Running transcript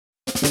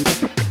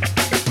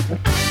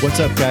What's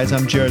up, guys?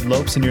 I'm Jared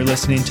Lopes, and you're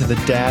listening to the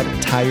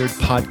Dad Tired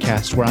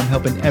Podcast, where I'm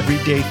helping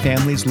everyday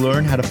families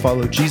learn how to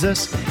follow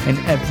Jesus in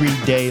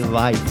everyday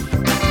life.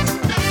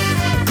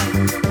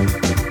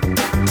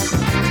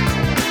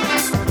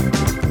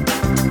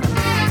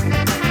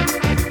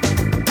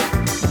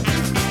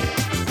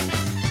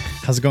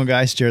 How's it going,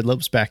 guys? Jared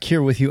Lopes back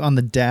here with you on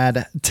the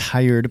Dad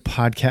Tired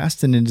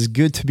Podcast, and it is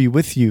good to be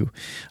with you.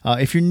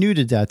 If you're new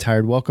to Dad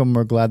Tired, welcome.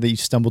 We're glad that you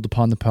stumbled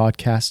upon the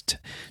podcast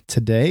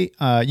today.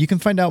 You can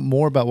find out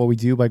more about what we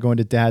do by going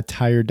to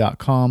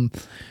dadtired.com.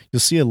 You'll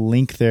see a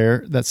link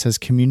there that says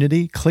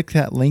community. Click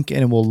that link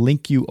and it will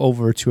link you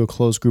over to a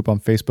closed group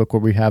on Facebook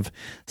where we have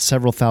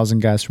several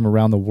thousand guys from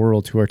around the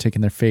world who are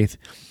taking their faith,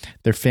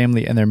 their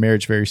family, and their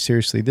marriage very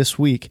seriously. This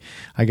week,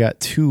 I got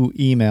two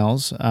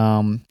emails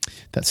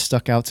that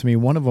stuck out to me.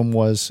 One of them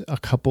was a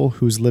couple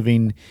who's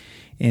living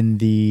in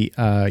the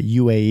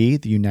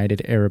UAE, the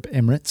United Arab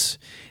Emirates,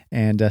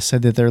 and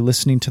said that they're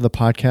listening to the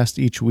podcast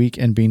each week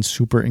and being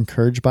super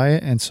encouraged by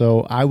it. And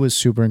so I was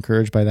super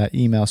encouraged by that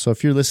email. So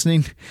if you're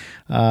listening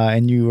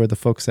and you are the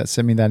folks that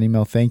sent me that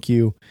email, thank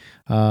you.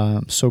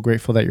 I'm so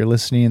grateful that you're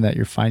listening and that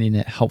you're finding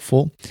it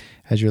helpful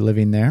as you're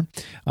living there.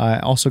 I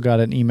also got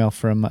an email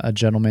from a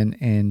gentleman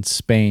in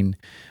Spain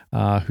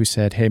who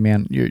said, hey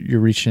man,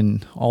 you're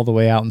reaching all the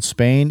way out in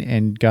Spain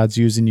and God's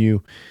using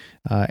you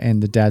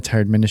and the Dad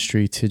Tired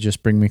ministry to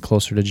just bring me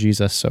closer to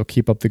Jesus. So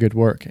keep up the good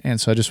work. And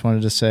so I just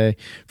wanted to say,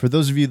 for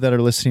those of you that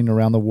are listening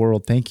around the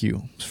world, thank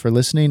you for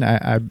listening.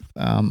 I'm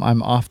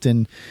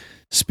often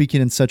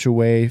speaking in such a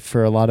way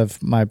for a lot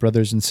of my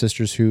brothers and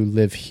sisters who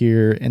live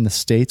here in the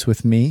States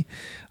with me.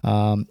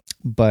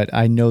 But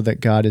I know that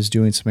God is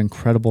doing some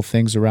incredible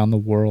things around the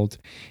world,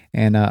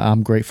 and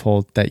I'm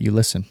grateful that you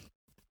listen.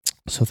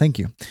 So thank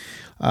you.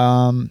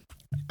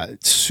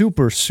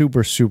 Super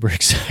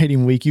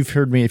exciting week. You've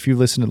heard me, if you've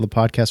listened to the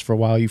podcast for a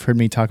while, you've heard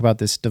me talk about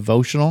this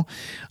devotional.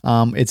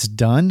 It's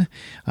done.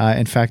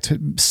 In fact,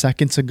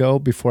 seconds ago,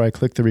 before I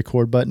clicked the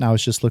record button, I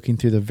was just looking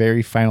through the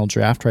very final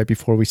draft right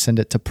before we send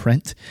it to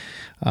print.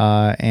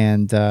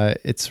 And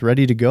it's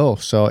ready to go.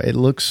 So it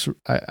looks,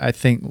 I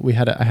think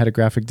I had a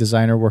graphic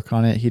designer work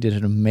on it. He did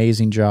an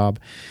amazing job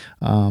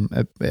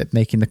at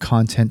making the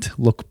content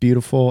look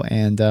beautiful.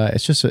 And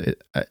it's just,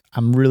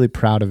 I'm really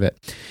proud of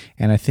it.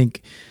 And I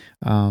think,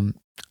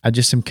 I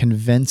just am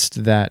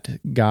convinced that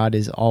God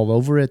is all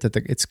over it, that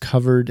it's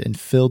covered and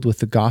filled with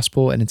the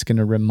gospel, and it's going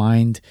to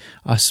remind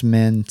us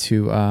men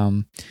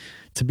to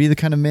be the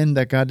kind of men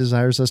that God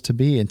desires us to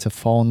be and to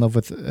fall in love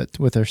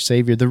with our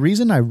Savior. The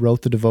reason I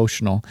wrote the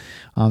devotional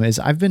is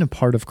I've been a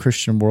part of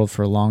Christian world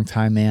for a long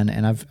time, man,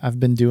 and I've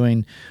been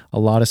doing a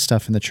lot of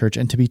stuff in the church.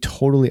 And to be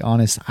totally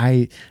honest,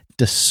 I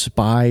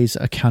despise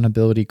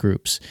accountability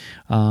groups,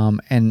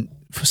 and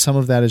some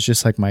of that is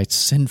just like my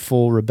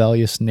sinful,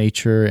 rebellious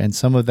nature, and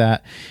some of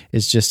that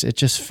is just, it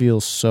just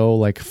feels so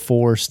like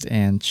forced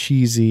and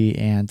cheesy,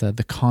 and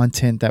the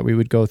content that we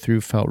would go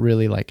through felt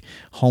really like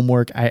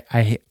homework.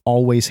 I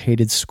always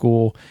hated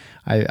school.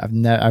 I've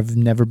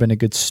never been a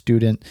good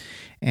student,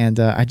 and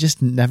I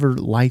just never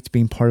liked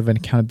being part of an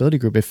accountability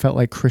group. It felt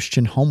like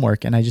Christian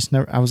homework, and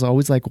I was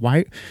always like,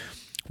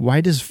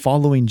 why does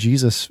following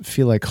Jesus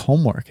feel like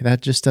homework?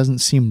 That just doesn't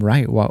seem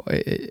right. Well,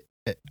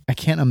 I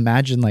can't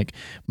imagine like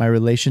my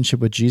relationship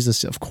with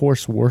Jesus. Of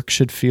course, work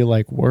should feel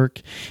like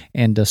work,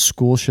 and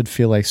school should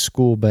feel like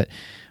school. But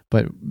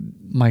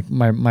my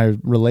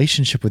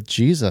relationship with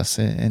Jesus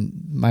and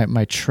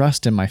my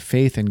trust and my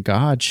faith in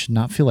God should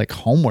not feel like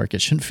homework.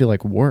 It shouldn't feel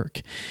like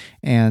work.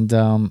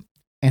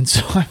 And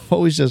so I've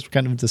always just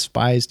kind of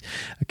despised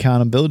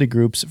accountability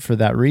groups for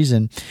that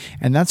reason.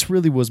 And that's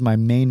really was my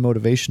main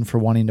motivation for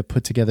wanting to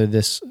put together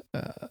this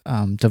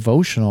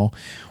devotional,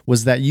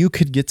 was that you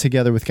could get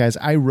together with guys.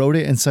 I wrote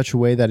it in such a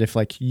way that if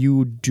like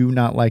you do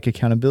not like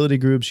accountability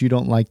groups, you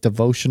don't like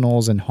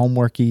devotionals and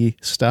homeworky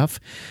stuff,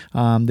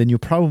 then you're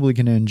probably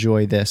going to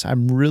enjoy this.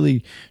 I'm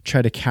really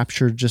trying to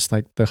capture just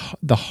like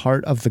the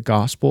heart of the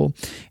gospel,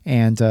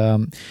 and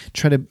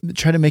try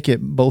to make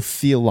it both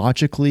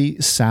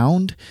theologically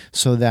sound,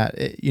 so that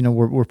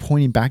we're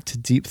pointing back to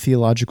deep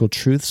theological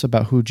truths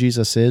about who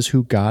Jesus is,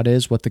 who God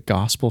is, what the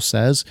gospel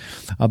says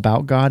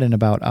about God and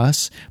about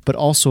us, but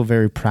also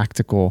very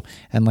practical.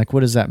 And like, what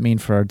does that mean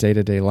for our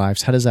day-to-day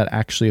lives? How does that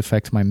actually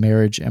affect my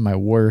marriage and my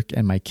work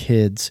and my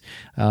kids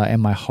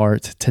and my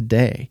heart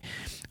today?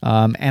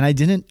 And I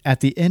didn't, at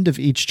the end of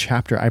each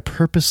chapter, I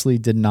purposely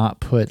did not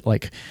put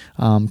like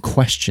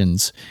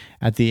questions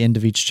at the end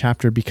of each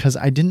chapter, because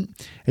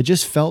it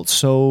just felt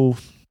so,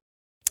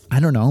 I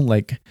don't know,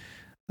 like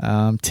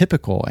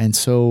typical and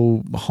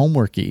so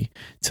homeworky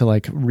to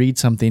like read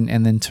something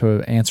and then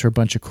to answer a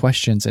bunch of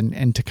questions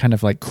and to kind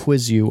of like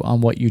quiz you on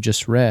what you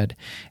just read.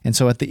 And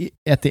so at the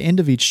end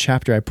of each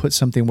chapter, I put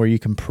something where you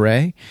can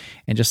pray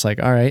and just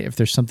like, all right, if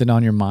there's something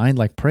on your mind,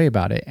 like pray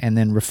about it. And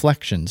then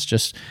reflections,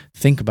 just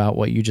think about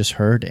what you just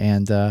heard.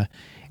 And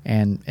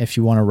if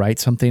you want to write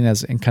something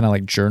and kind of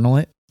like journal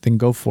it, then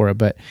go for it.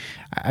 But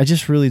I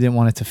just really didn't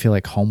want it to feel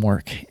like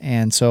homework.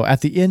 And so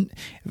at the end,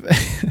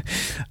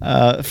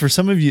 for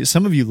some of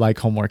you like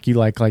homework, you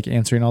like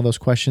answering all those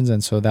questions.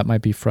 And so that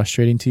might be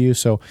frustrating to you.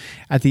 So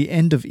at the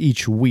end of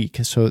each week,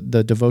 so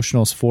the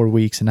devotional is 4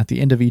 weeks. And at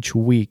the end of each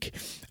week,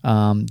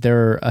 there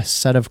are a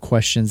set of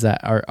questions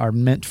that are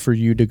meant for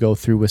you to go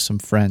through with some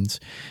friends.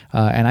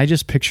 And I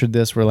just pictured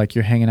this where like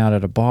you're hanging out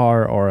at a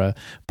bar or a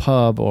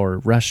pub or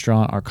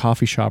restaurant or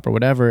coffee shop or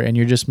whatever, and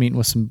you're just meeting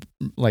with some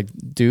like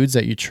dudes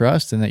that you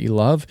trust and that you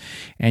love,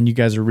 and you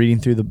guys are reading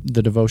through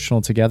the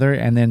devotional together.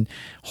 And then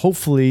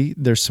hopefully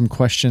there's some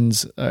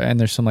questions and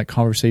there's some like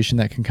conversation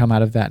that can come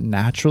out of that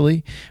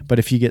naturally. But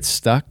if you get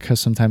stuck, because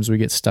sometimes we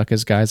get stuck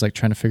as guys, like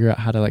trying to figure out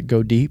how to like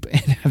go deep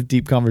and have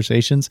deep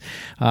conversations,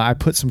 I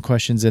put some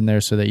questions in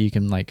there so that you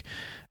can like,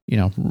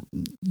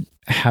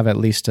 have at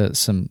least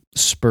some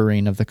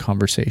spurring of the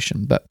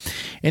conversation. But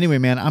anyway,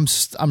 man,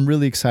 I'm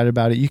really excited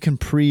about it. You can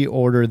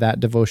pre-order that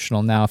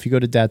devotional now. If you go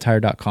to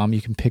dadtire.com,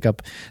 you can pick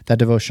up that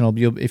devotional.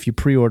 If you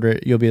pre-order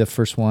it, you'll be the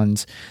first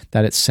ones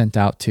that it's sent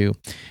out to.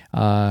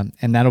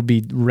 And that'll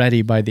be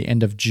ready by the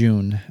end of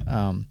June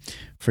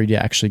for you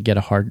to actually get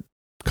a hard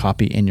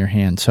copy in your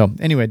hand. So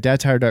anyway,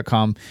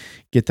 dadtire.com,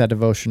 get that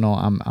devotional.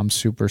 I'm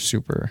super,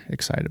 super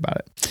excited about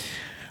it.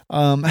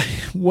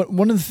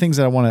 One of the things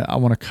that I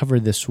want to cover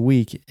this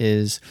week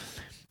is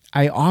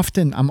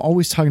I'm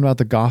always talking about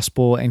the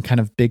gospel and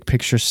kind of big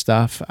picture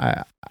stuff.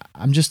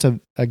 I'm just a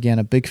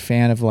big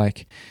fan of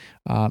like,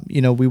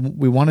 we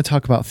want to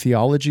talk about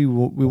theology.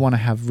 We want to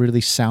have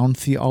really sound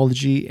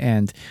theology,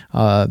 and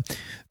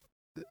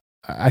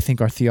I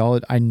think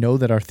I know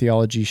that our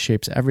theology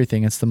shapes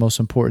everything. It's the most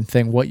important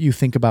thing. What you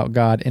think about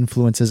God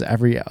influences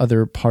every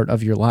other part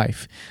of your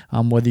life,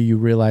 whether you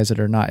realize it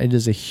or not. It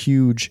is a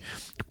huge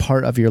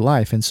part of your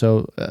life. And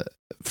so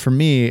for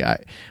me,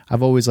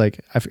 I've always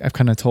I've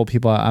kind of told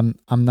people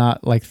I'm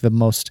not like the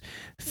most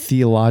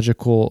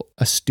theological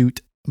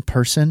astute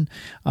person.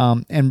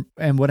 And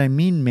what I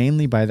mean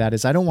mainly by that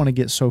is I don't want to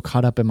get so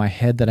caught up in my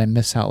head that I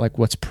miss out like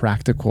what's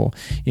practical.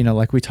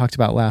 Like we talked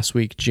about last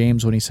week,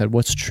 James, when he said,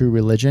 what's true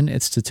religion?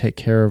 It's to take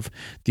care of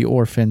the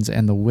orphans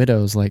and the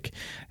widows.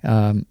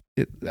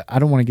 I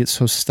don't want to get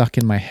so stuck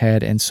in my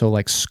head and so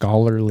like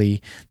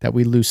scholarly that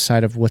we lose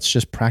sight of what's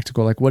just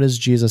practical. Like, what does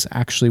Jesus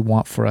actually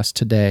want for us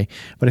today?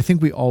 But I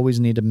think we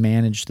always need to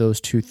manage those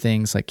two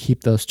things, like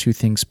keep those two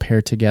things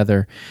paired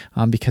together,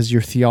 because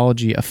your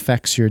theology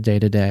affects your day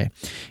to day.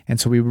 And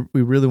so we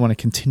really want to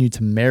continue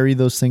to marry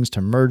those things, to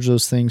merge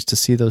those things, to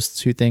see those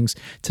two things,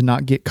 to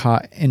not get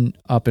caught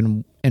up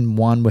in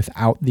one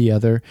without the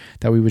other,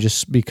 that we would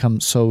just become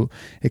so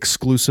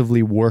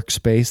exclusively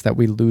workspace that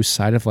we lose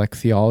sight of like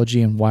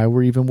theology and why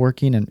we're even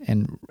working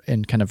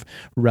and kind of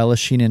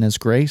relishing in his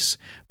grace,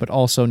 but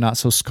also not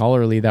so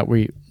scholarly that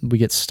we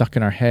get stuck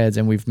in our heads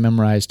and we've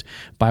memorized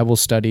Bible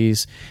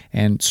studies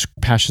and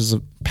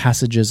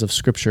passages of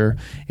scripture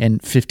in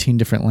 15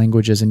 different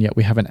languages, and yet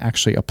we haven't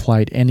actually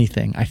applied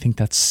anything. I think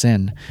that's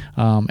sin.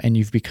 And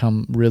you've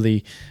become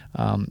really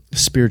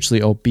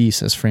spiritually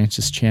obese, as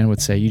Francis Chan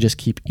would say. You just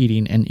keep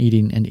eating and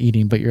eating and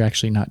eating, but you're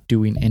actually not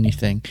doing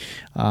anything.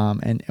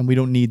 And we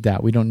don't need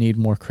that. We don't need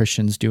more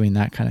Christians doing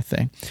that kind of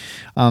thing.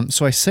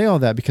 So I say all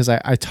that because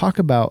I talk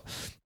about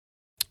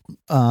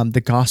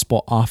the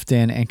gospel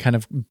often and kind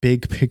of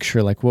big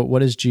picture, like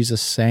what is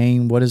Jesus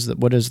saying? What is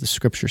the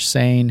scripture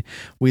saying?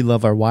 We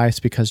love our wives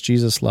because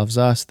Jesus loves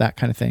us, that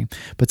kind of thing.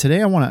 But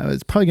today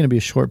it's probably going to be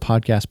a short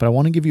podcast, but I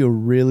want to give you a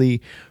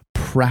really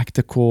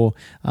practical,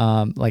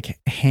 like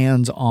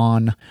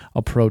hands-on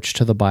approach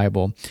to the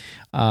Bible,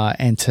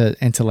 and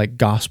to like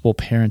gospel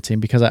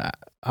parenting, because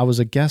I was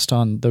a guest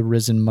on the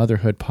Risen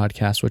Motherhood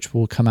podcast, which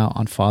will come out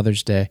on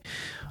Father's Day.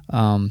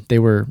 They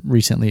were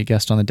recently a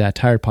guest on the Dad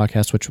Tired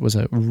podcast, which was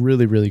a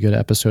really, really good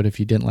episode. If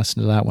you didn't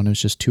listen to that one, it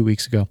was just 2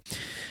 weeks ago.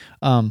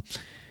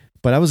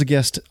 But I was a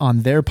guest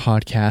on their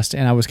podcast,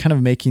 and I was kind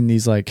of making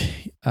these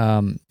like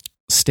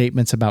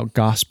statements about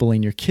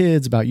gospeling your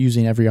kids, about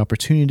using every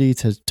opportunity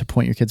to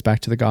point your kids back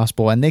to the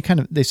gospel. And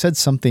they said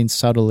something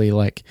subtly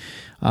like,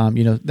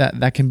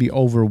 that can be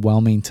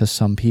overwhelming to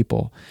some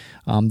people.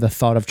 The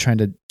thought of trying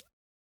to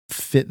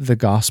fit the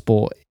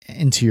gospel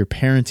into your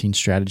parenting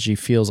strategy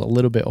feels a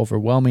little bit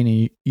overwhelming,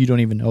 and you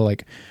don't even know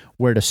like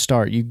where to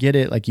start. You get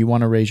it, like you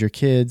want to raise your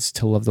kids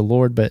to love the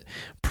Lord, but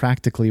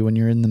practically when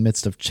you're in the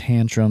midst of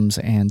tantrums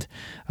and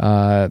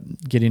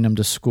getting them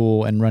to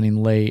school and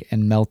running late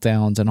and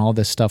meltdowns and all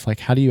this stuff, like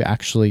how do you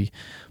actually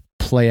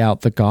play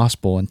out the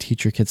gospel and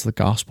teach your kids the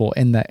gospel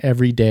in the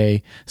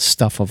everyday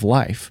stuff of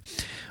life?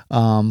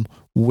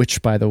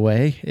 Which, by the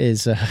way,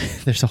 is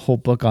there's a whole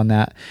book on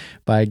that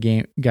by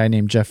a guy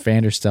named Jeff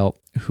Vanderstelt,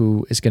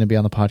 who is going to be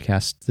on the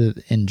podcast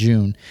in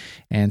June.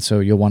 And so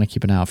you'll want to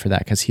keep an eye out for that,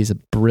 because he's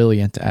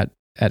brilliant at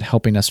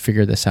helping us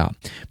figure this out.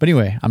 But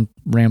anyway, I'm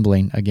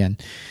rambling again.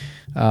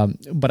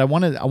 But I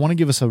want to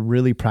give us a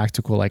really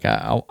practical, like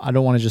I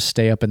don't want to just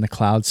stay up in the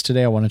clouds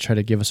today. I want to try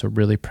to give us a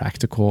really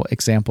practical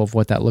example of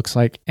what that looks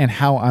like and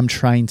how I'm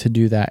trying to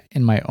do that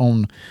in my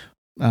own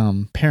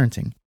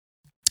parenting.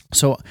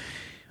 So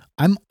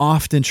I'm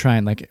often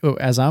trying, like,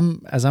 as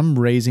I'm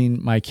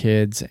raising my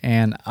kids,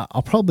 and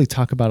I'll probably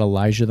talk about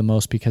Elijah the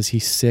most because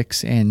he's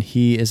 6 and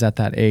he is at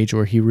that age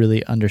where he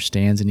really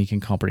understands and he can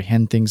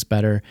comprehend things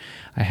better.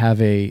 I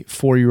have a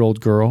 4-year-old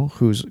girl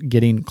who's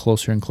getting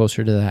closer and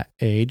closer to that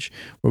age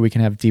where we can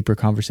have deeper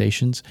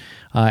conversations.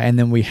 And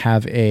then we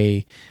have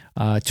a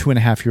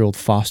 2.5-year-old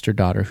foster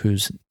daughter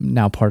who's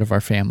now part of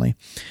our family.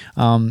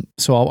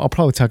 So I'll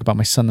probably talk about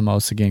my son the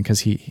most again because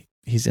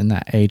he's in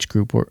that age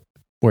group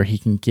where he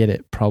can get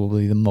it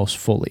probably the most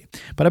fully.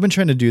 But I've been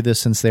trying to do this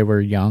since they were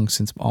young,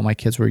 since all my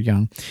kids were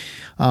young.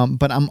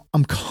 But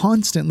I'm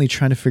constantly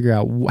trying to figure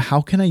out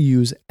how can I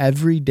use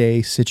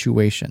everyday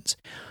situations,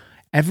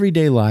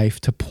 everyday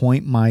life to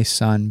point my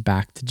son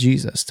back to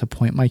Jesus, to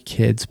point my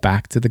kids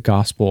back to the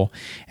gospel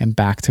and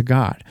back to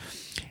God.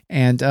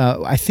 And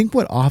I think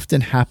what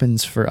often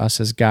happens for us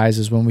as guys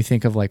is when we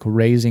think of like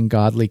raising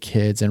godly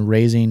kids and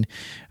raising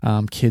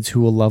kids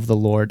who will love the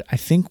Lord, I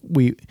think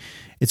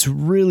it's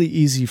really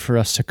easy for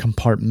us to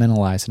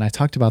compartmentalize. And I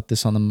talked about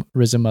this on the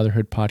Risen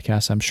Motherhood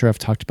podcast. I'm sure I've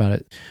talked about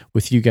it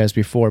with you guys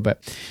before,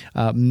 but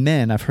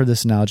men, I've heard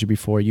this analogy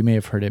before. You may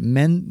have heard it.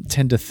 Men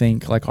tend to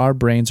think like our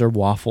brains are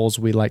waffles.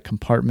 We like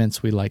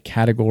compartments. We like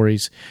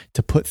categories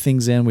to put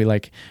things in. We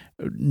like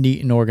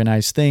neat and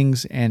organized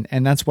things. And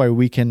that's why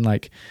we can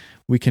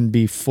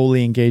be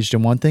fully engaged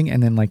in one thing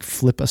and then like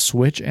flip a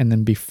switch and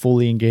then be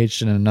fully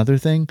engaged in another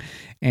thing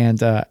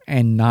and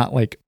not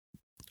like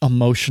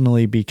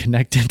emotionally be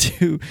connected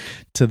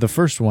to the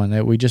first one.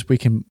 That we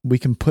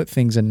can put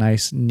things in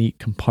nice, neat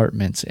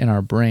compartments in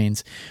our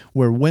brains,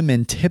 where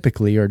women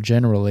typically or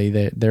generally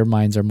their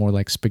minds are more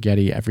like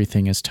spaghetti.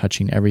 Everything is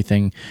touching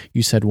everything.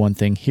 You said one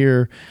thing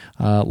here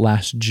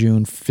last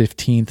June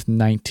 15th,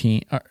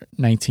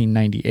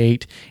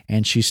 1998,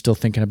 and she's still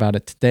thinking about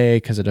it today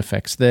because it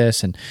affects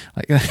this. And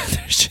like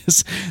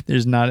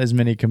there's not as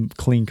many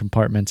clean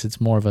compartments. It's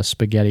more of a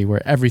spaghetti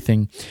where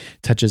everything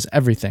touches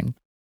everything.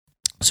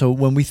 So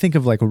when we think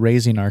of like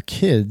raising our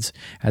kids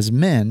as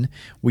men,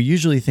 we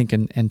usually think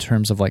in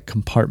terms of like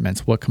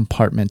compartments. What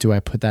compartment do I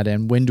put that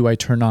in? When do I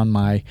turn on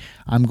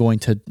I'm going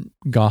to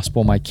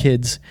gospel my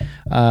kids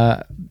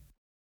dad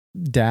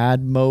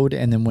mode?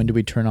 And then when do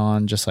we turn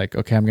on just like,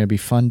 okay, I'm going to be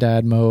fun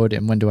dad mode?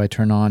 And when do I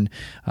turn on,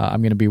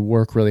 I'm going to be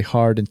work really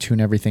hard and tune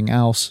everything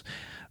else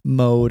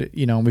mode?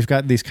 We've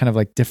got these kind of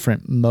like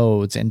different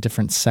modes and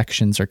different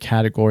sections or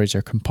categories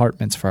or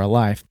compartments for our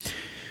life.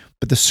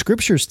 But the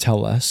scriptures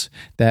tell us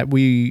that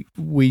we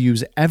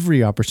use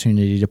every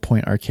opportunity to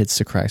point our kids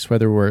to Christ,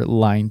 whether we're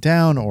lying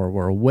down or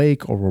we're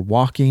awake or we're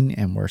walking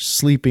and we're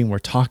sleeping, we're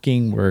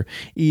talking, we're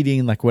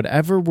eating, like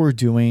whatever we're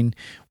doing,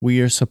 we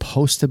are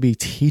supposed to be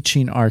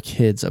teaching our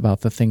kids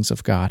about the things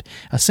of God,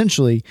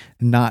 essentially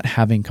not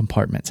having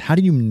compartments. How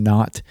do you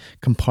not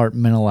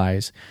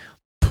compartmentalize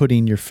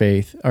putting your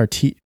faith or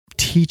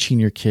teaching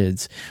your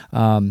kids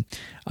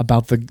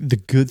about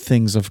the good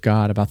things of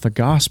God, about the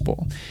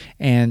gospel?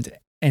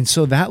 And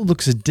so that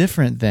looks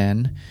different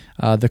than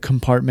the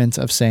compartments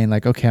of saying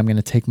like, okay, I'm going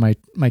to take my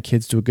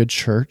kids to a good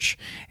church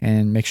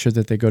and make sure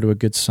that they go to a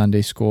good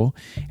Sunday school.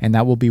 And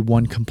that will be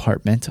one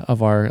compartment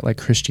of our like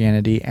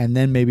Christianity. And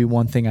then maybe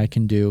one thing I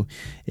can do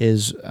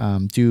is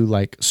do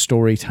like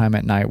story time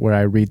at night where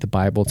I read the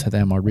Bible to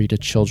them or read a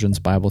children's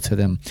Bible to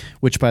them,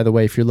 which by the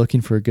way, if you're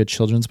looking for a good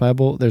children's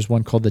Bible, there's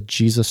one called the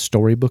Jesus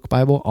Storybook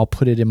Bible. I'll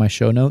put it in my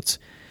show notes.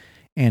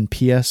 And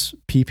PPS,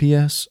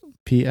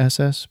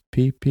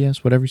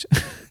 whatever.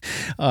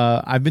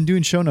 I've been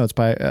doing show notes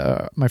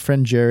by my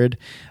friend Jared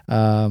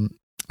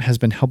has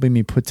been helping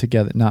me put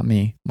together, not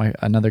me,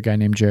 another guy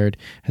named Jared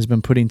has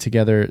been putting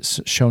together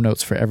show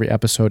notes for every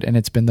episode, and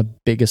it's been the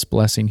biggest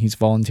blessing. He's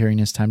volunteering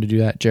his time to do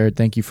that. Jared,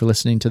 thank you for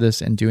listening to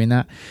this and doing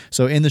that.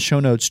 So in the show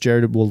notes,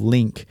 Jared will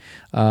link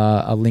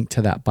a link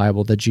to that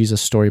Bible, the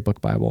Jesus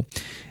Storybook Bible.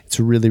 It's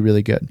really,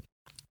 really good.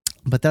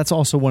 But that's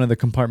also one of the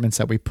compartments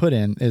that we put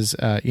in is,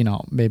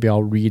 maybe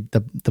I'll read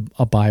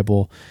a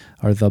Bible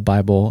or the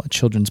Bible, a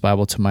children's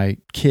Bible to my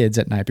kids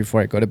at night before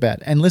I go to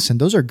bed. And listen,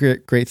 those are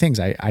great things.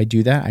 I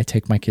do that. I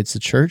take my kids to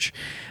church.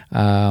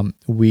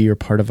 We are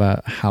part of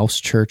a house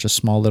church, a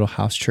small little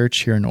house church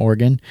here in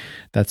Oregon.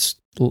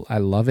 I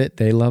love it.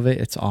 They love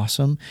it. It's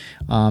awesome.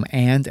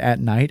 And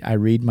at night, I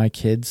read my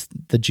kids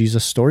the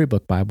Jesus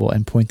Storybook Bible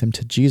and point them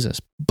to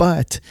Jesus.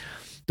 But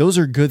those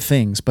are good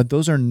things, but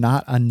those are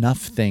not enough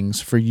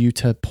things for you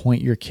to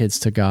point your kids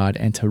to God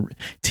and to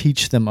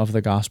teach them of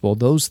the gospel.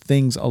 Those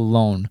things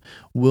alone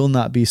will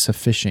not be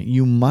sufficient.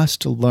 You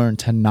must learn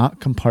to not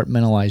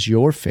compartmentalize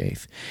your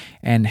faith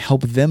and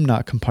help them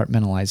not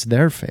compartmentalize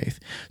their faith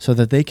so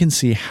that they can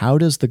see how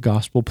does the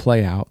gospel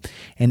play out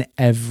in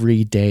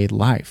everyday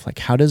life? Like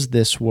how does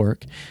this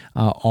work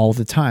all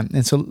the time?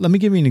 And so let me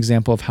give you an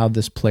example of how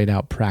this played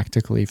out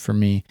practically for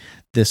me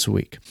this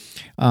week.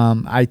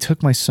 I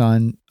took my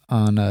son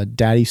on a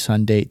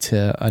daddy-son date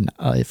to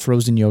a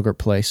frozen yogurt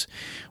place.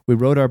 We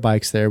rode our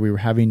bikes there. We were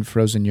having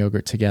frozen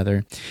yogurt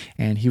together,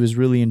 and he was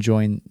really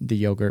enjoying the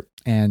yogurt.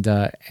 And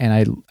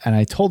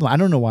I told him, I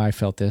don't know why I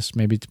felt this.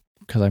 Maybe it's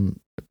because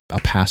I'm a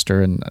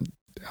pastor and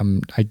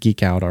I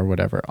geek out or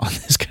whatever on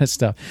this kind of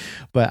stuff.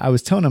 But I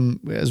was telling him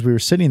as we were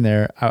sitting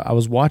there, I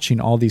was watching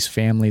all these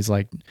families.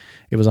 Like,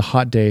 it was a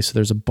hot day, so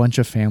there's a bunch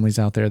of families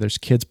out there. There's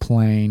kids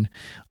playing.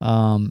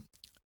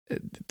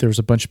 There was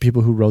a bunch of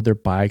people who rode their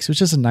bikes. It was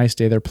just a nice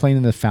day. They're playing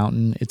in the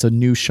fountain. It's a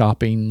new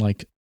shopping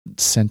like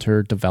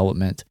center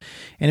development,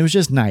 and it was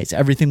just nice.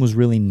 Everything was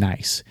really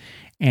nice.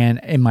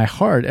 And in my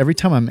heart, every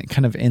time I'm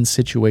kind of in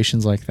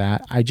situations like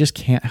that, I just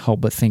can't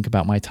help but think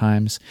about my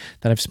times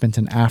that I've spent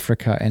in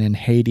Africa and in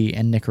Haiti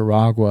and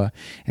Nicaragua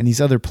and these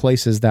other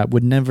places that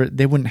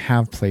they wouldn't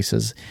have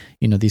places,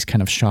 these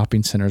kind of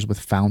shopping centers with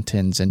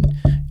fountains and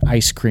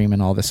ice cream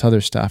and all this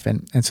other stuff.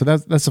 And so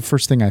that's the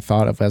first thing I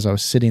thought of as I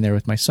was sitting there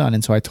with my son.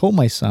 And so I told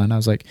my son, I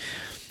was like,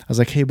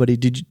 hey, buddy,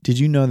 did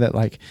you know that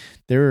like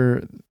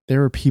there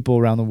are people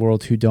around the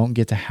world who don't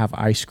get to have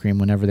ice cream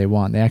whenever they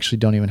want? They actually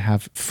don't even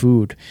have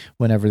food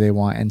whenever they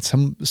want. And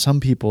some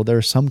people, there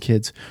are some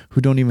kids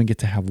who don't even get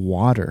to have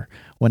water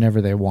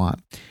whenever they want.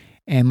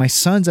 And my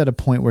son's at a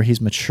point where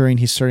he's maturing.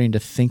 He's starting to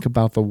think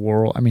about the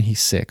world. I mean,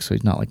 he's 6, so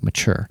he's not like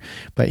mature,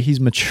 but he's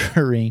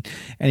maturing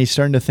and he's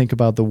starting to think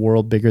about the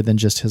world bigger than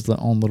just his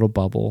own little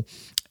bubble.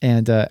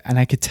 And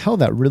I could tell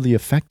that really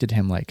affected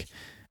him. Like,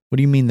 what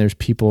do you mean there's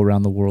people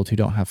around the world who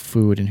don't have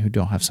food and who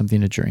don't have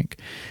something to drink?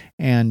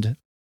 And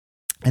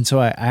so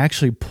I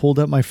actually pulled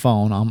up my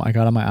phone. I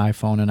got on my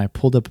iPhone and I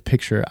pulled up a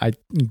picture. I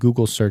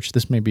Google searched.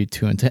 This may be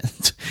too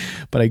intense,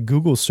 but I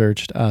Google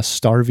searched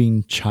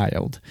starving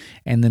child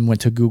and then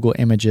went to Google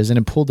Images, and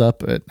it pulled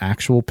up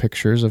actual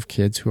pictures of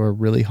kids who are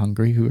really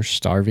hungry, who are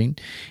starving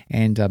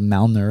and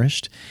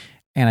malnourished.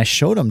 And I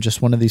showed him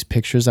just one of these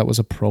pictures that was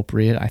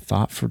appropriate, I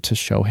thought, to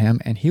show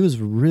him, and he was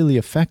really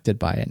affected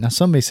by it. Now,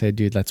 some may say,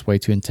 dude, that's way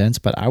too intense,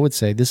 but I would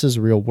say this is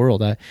a real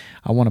world. I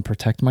want to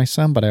protect my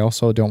son, but I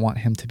also don't want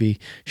him to be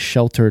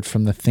sheltered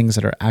from the things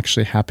that are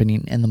actually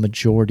happening in the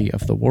majority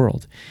of the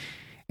world.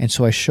 And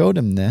so I showed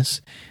him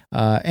this,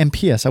 and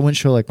P.S., I wouldn't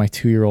show like my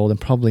 2-year-old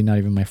and probably not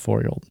even my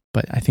 4-year-old,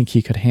 but I think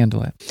he could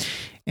handle it.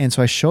 And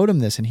so I showed him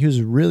this, and he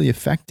was really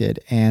affected.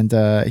 And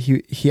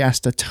he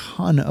asked a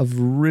ton of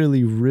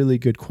really, really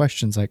good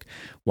questions, like,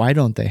 why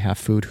don't they have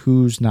food?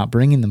 Who's not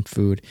bringing them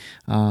food?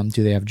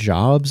 Do they have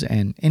jobs?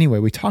 And anyway,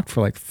 we talked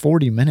for like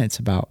 40 minutes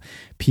about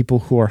people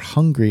who are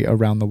hungry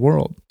around the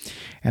world.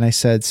 And I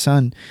said,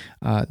 son,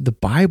 the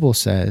Bible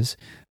says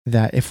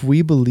that if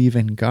we believe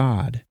in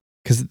God,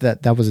 because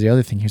that was the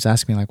other thing. He was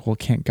asking me like, well,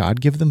 can't God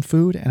give them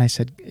food? And I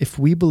said, if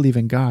we believe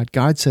in God,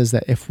 God says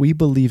that if we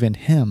believe in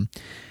Him,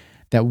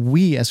 that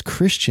we as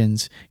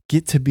Christians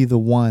get to be the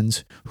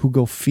ones who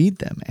go feed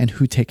them and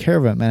who take care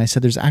of them. And I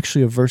said, there's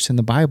actually a verse in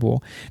the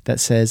Bible that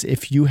says,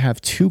 if you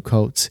have 2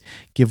 coats,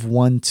 give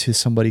one to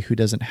somebody who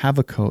doesn't have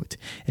a coat.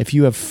 If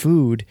you have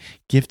food,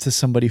 give to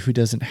somebody who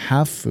doesn't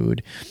have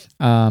food.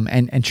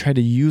 And try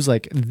to use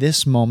like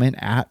this moment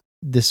at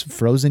this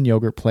frozen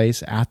yogurt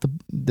place at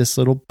this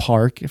little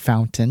park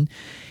fountain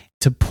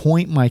to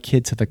point my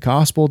kid to the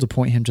gospel, to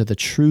point him to the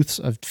truths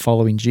of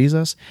following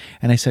Jesus.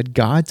 And I said,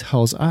 God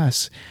tells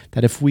us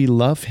that if we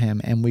love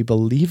Him and we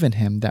believe in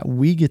Him, that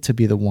we get to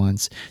be the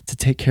ones to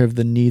take care of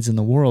the needs in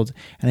the world.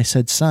 And I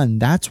said, son,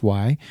 that's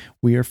why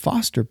we're a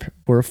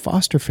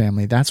foster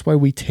family. That's why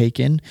we take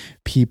in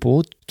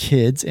people,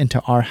 kids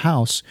into our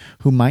house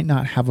who might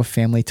not have a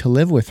family to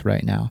live with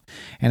right now.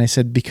 And I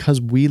said,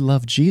 because we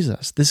love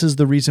Jesus. This is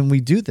the reason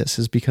we do this,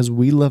 is because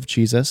we love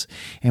Jesus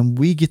and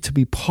we get to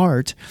be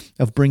part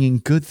of bringing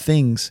good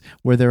things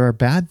where there are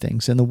bad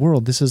things in the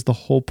world. This is the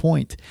whole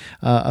point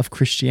of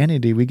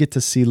Christianity. We get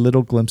to see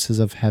little glimpses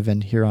of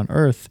heaven here on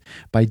earth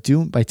by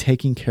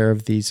taking care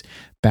of these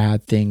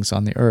bad things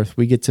on the earth.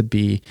 We get to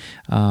be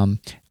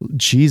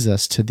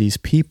Jesus to these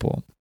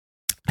people.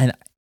 And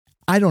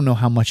I don't know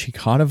how much he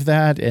caught of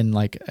that. And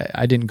like,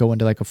 I didn't go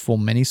into like a full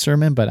mini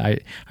sermon, but I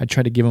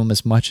tried to give him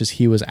as much as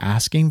he was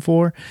asking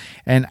for.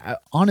 And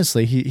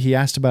honestly, he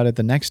asked about it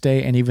the next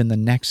day and even the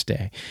next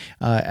day.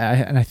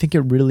 And I think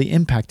it really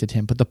impacted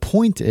him. But the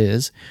point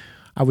is,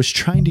 I was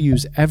trying to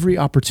use every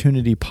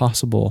opportunity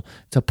possible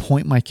to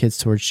point my kids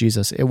towards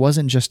Jesus. It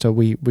wasn't just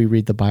we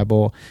read the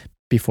Bible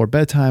before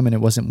bedtime, and it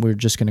wasn't we're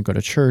just going to go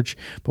to church,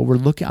 but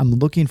I'm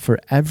looking for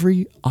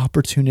every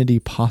opportunity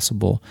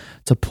possible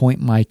to point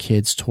my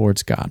kids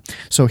towards God.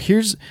 So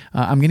here's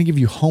I'm going to give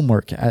you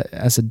homework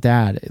as a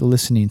dad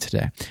listening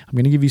today. I'm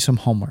going to give you some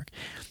homework.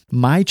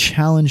 My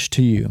challenge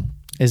to you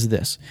is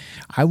this: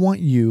 I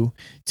want you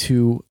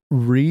to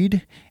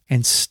read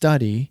and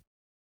study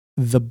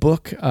the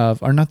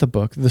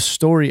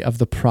story of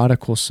the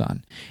prodigal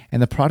son.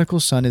 And the prodigal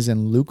son is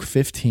in Luke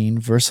 15,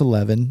 verse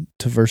 11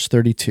 to verse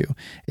 32,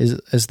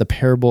 is the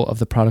parable of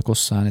the prodigal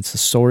son. It's the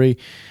story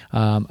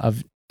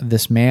of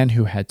this man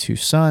who had 2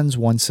 sons.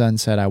 One son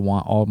said, I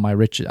want all my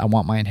riches, I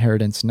want my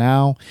inheritance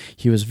now.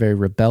 He was very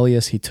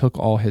rebellious. He took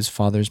all his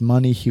father's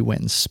money. He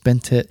went and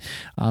spent it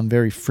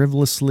very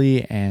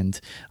frivolously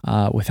and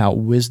without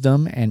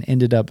wisdom, and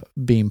ended up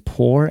being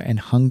poor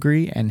and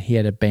hungry, and he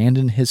had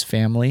abandoned his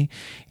family,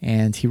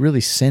 and he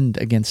really sinned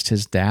against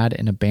his dad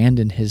and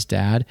abandoned his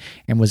dad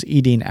and was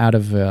eating out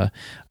of a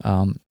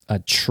a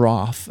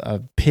trough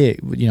of pig,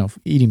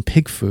 eating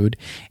pig food,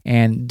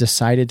 and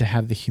decided to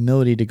have the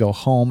humility to go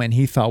home. And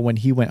he thought when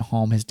he went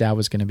home, his dad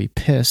was going to be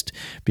pissed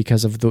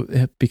because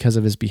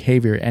of his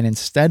behavior. And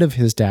instead of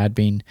his dad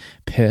being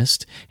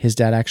pissed, his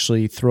dad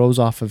actually throws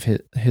off of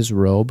his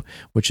robe,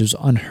 which is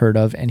unheard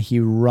of, and he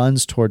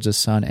runs towards his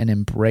son and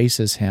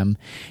embraces him.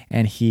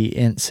 And he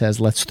says,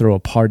 "Let's throw a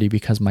party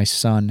because my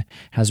son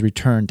has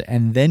returned."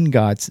 And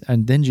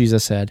then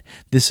Jesus said,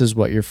 "This is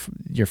what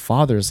your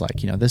father is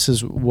like. This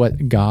is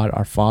what God,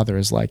 our Father,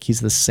 is like.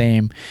 He's the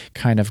same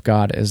kind of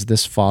God as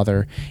this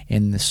father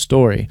in this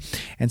story."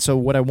 And so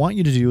what I want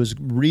you to do is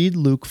read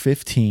Luke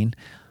 15,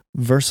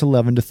 verse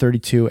 11 to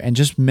 32, and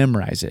just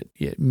memorize it.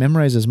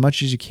 Memorize as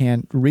much as you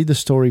can. Read the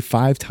story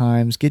 5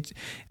 times.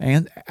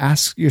 And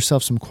ask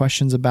yourself some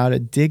questions about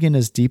it. Dig in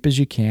as deep as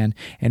you can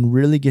and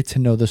really get to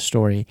know the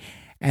story.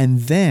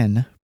 And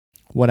then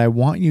what I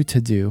want you to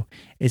do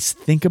is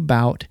think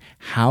about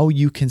how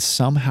you can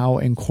somehow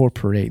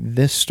incorporate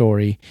this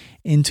story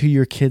into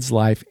your kid's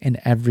life and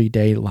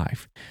everyday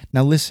life.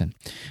 Now listen,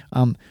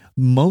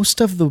 most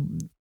of the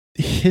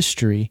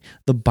history,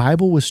 the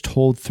Bible was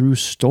told through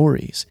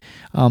stories.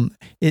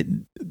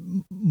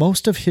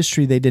 Most of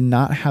history, they did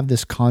not have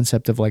this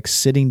concept of like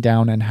sitting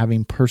down and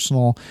having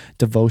personal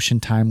devotion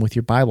time with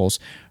your Bibles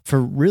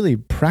for really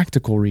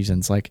practical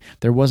reasons. Like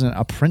there wasn't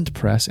a print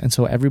press, and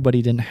so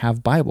everybody didn't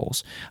have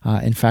Bibles.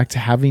 In fact,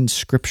 having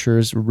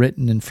scriptures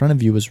written in front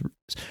of you was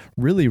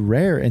really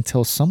rare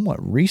until somewhat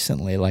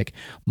recently.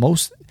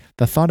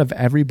 The thought of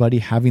everybody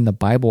having the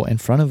Bible in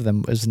front of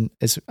them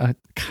is a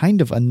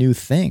kind of a new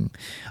thing.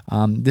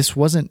 This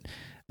wasn't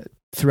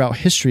throughout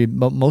history,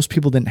 but most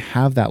people didn't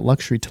have that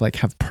luxury to like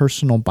have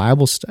personal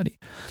Bible study.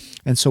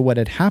 And so what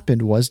had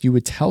happened was you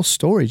would tell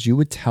stories. You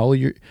would tell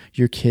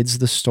your kids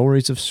the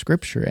stories of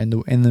Scripture, and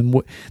then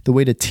the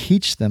way to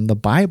teach them the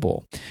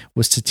Bible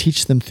was to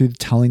teach them through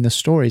telling the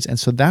stories. And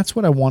so that's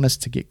what I want us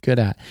to get good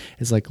at,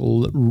 is like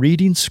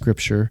reading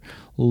Scripture,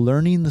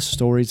 learning the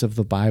stories of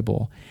the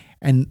Bible,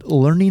 and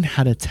learning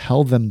how to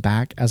tell them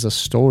back as a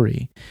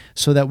story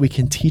so that we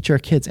can teach our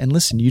kids. And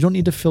listen, you don't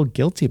need to feel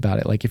guilty about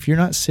it. Like if you're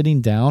not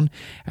sitting down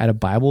at a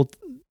Bible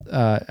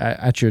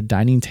at your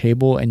dining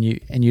table and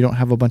you don't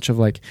have a bunch of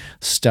like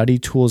study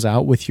tools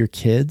out with your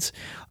kids,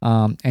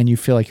 and you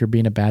feel like you're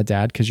being a bad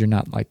dad because you're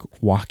not like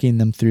walking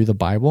them through the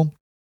Bible,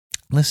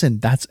 listen,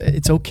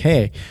 it's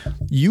okay.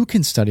 You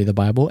can study the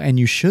Bible, and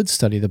you should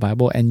study the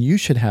Bible, and you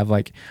should have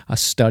like a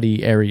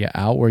study area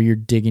out where you're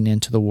digging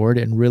into the Word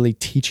and really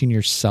teaching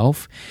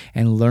yourself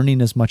and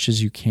learning as much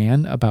as you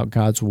can about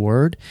God's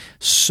Word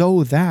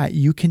so that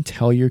you can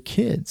tell your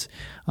kids.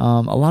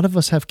 A lot of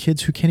us have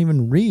kids who can't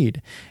even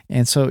read.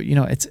 And so,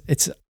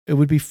 it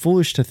would be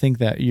foolish to think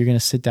that you're going to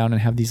sit down and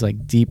have these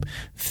like deep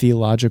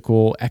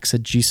theological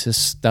exegesis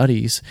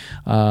studies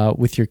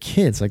with your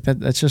kids. Like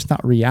that's just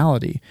not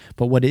reality.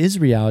 But what is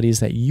reality is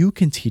that you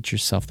can teach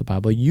yourself the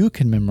Bible, you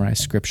can memorize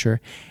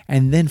Scripture,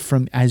 and then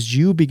as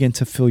you begin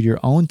to fill your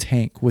own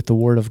tank with the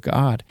Word of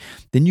God,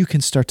 then you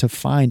can start to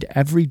find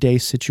everyday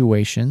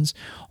situations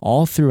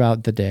all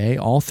throughout the day,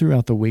 all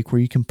throughout the week,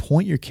 where you can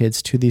point your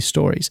kids to these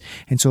stories.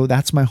 And so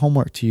that's my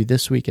homework to you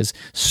this week, is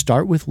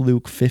start with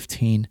Luke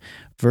 15,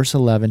 verse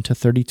 11 to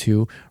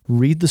 32,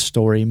 read the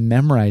story,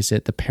 memorize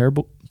it, the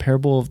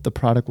parable of the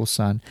prodigal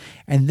son,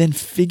 and then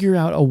figure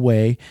out a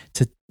way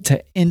to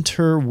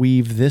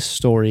interweave this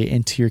story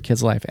into your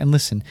kid's life. And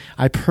listen,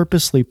 I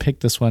purposely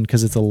picked this one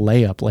because it's a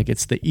layup. Like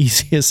it's the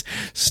easiest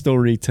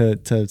story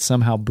to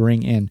somehow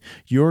bring in.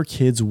 Your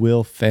kids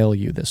will fail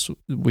you this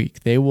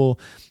week. They will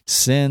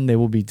sin. They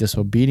will be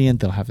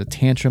disobedient. They'll have a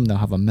tantrum. They'll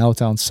have a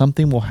meltdown.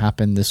 Something will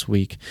happen this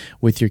week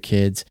with your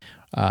kids.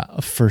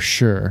 For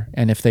sure.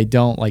 And if they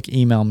don't, like,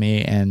 email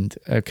me, and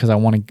because I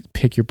want to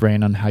pick your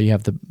brain on how you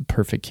have the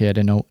perfect kid,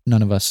 and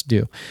none of us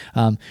do.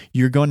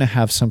 You're going to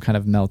have some kind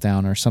of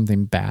meltdown or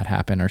something bad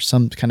happen or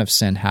some kind of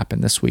sin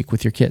happen this week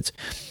with your kids.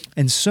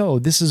 And so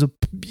this is a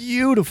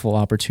beautiful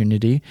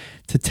opportunity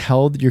to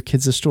tell your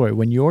kids a story.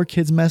 When your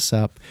kids mess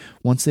up,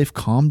 once they've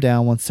calmed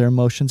down, once their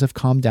emotions have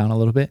calmed down a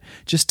little bit,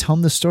 just tell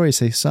them the story.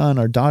 Say, son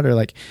or daughter,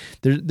 like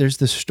there's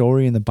this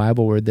story in the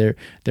Bible where there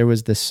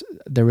was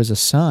a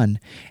son,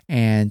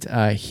 and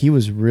he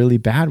was really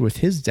bad with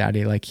his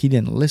daddy. Like he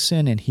didn't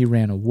listen, and he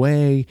ran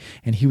away,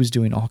 and he was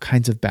doing all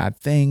kinds of bad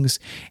things.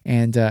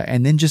 And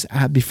then just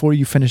before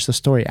you finish the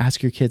story,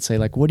 ask your kids, say,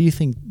 like, what do you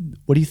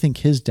think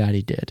his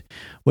daddy did?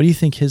 What do you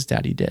think his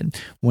daddy did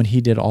when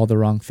he did all the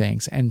wrong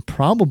things? And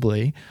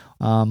probably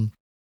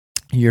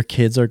your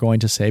kids are going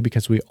to say,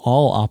 because we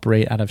all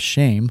operate out of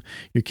shame,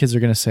 your kids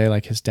are going to say,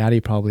 like, his daddy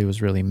probably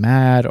was really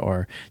mad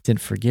or didn't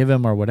forgive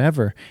him or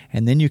whatever.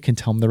 And then you can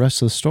tell them the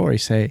rest of the story.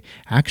 Say,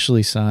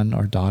 actually, son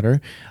or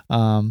daughter,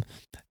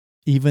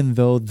 even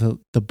though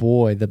the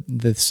boy,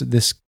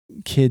 this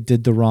kid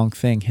did the wrong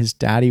thing, his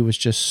daddy was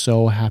just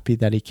so happy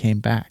that he came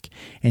back,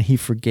 and he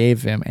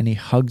forgave him, and he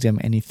hugged him,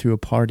 and he threw a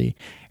party.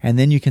 And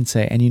then you can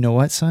say, and you know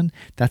what, son,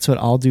 that's what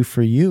I'll do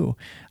for you.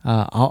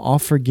 I'll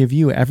forgive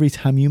you every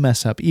time you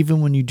mess up.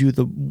 Even when you do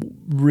the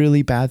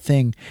really bad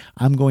thing,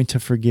 I'm going to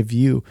forgive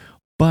you.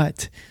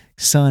 But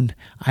son,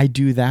 I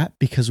do that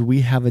because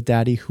we have a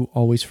daddy who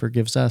always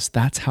forgives us.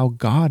 That's how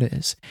God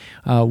is.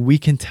 We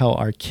can tell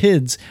our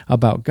kids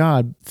about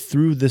God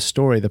through this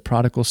story, the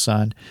prodigal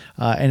son.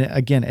 And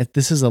again,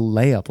 this is a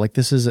layup. Like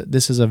this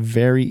is a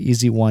very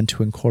easy one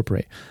to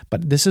incorporate.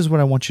 But this is what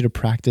I want you to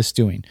practice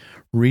doing.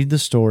 Read the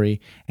story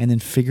and then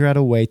figure out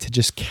a way to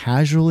just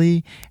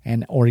casually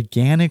and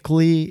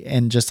organically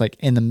and just like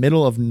in the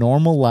middle of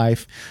normal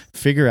life,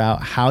 figure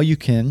out how you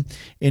can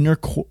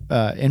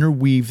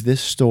interweave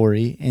this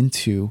story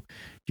into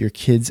your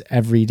kids'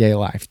 everyday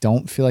life.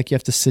 Don't feel like you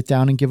have to sit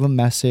down and give a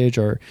message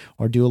or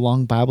do a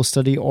long Bible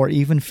study, or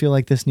even feel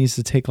like this needs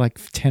to take like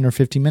 10 or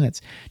 15 minutes.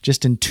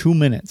 Just in 2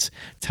 minutes,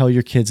 tell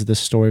your kids the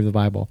story of the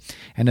Bible.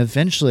 And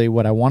eventually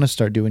what I want to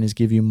start doing is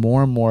give you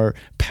more and more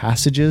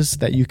passages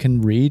that you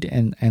can read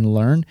and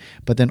learn,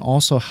 but then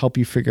also help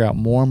you figure out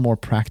more and more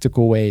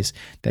practical ways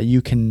that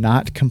you can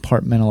not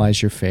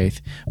compartmentalize your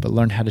faith, but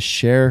learn how to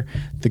share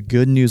the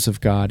good news of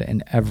God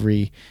in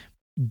every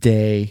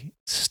day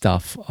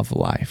stuff of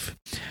life.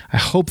 I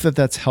hope that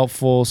that's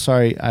helpful.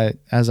 Sorry,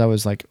 as I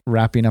was like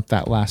wrapping up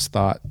that last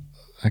thought,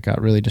 I got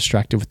really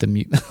distracted with the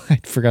mute. I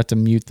forgot to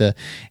mute the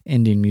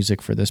ending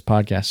music for this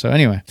podcast. So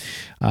anyway,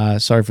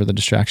 sorry for the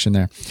distraction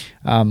there.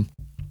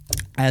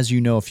 As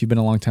you know, if you've been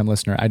a long-time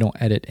listener, I don't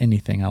edit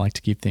anything. I like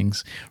to keep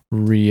things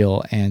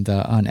real and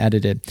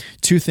unedited.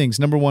 2 things.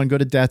 Number 1, go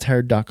to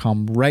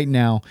dadtired.com right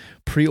now.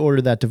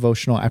 Pre-order that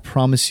devotional. I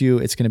promise you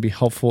it's going to be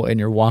helpful in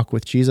your walk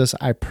with Jesus.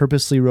 I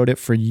purposely wrote it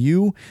for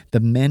you, the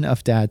men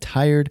of Dad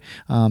Tired,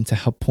 to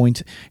help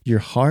point your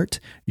heart,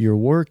 your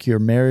work, your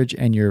marriage,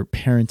 and your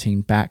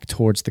parenting back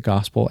towards the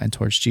gospel and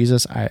towards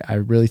Jesus. I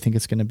really think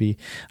it's going to be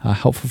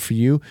helpful for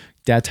you.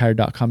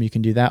 dadtired.com, you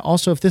can do that.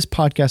 Also, if this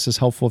podcast is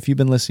helpful, if you've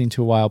been listening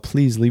to a while,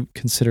 please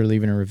consider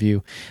leaving a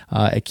review.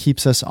 It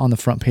keeps us on the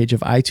front page of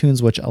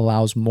iTunes, which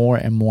allows more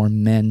and more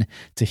men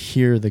to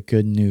hear the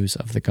good news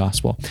of the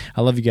gospel.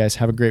 I love you guys.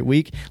 Have a great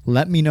week.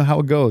 Let me know how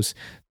it goes.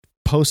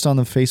 Post on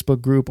the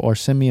Facebook group or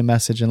send me a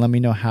message and let me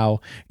know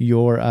how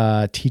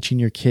you're teaching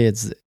your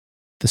kids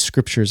the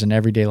scriptures in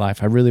everyday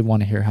life. I really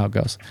want to hear how it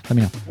goes. Let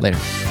me know.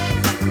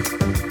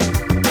 Later.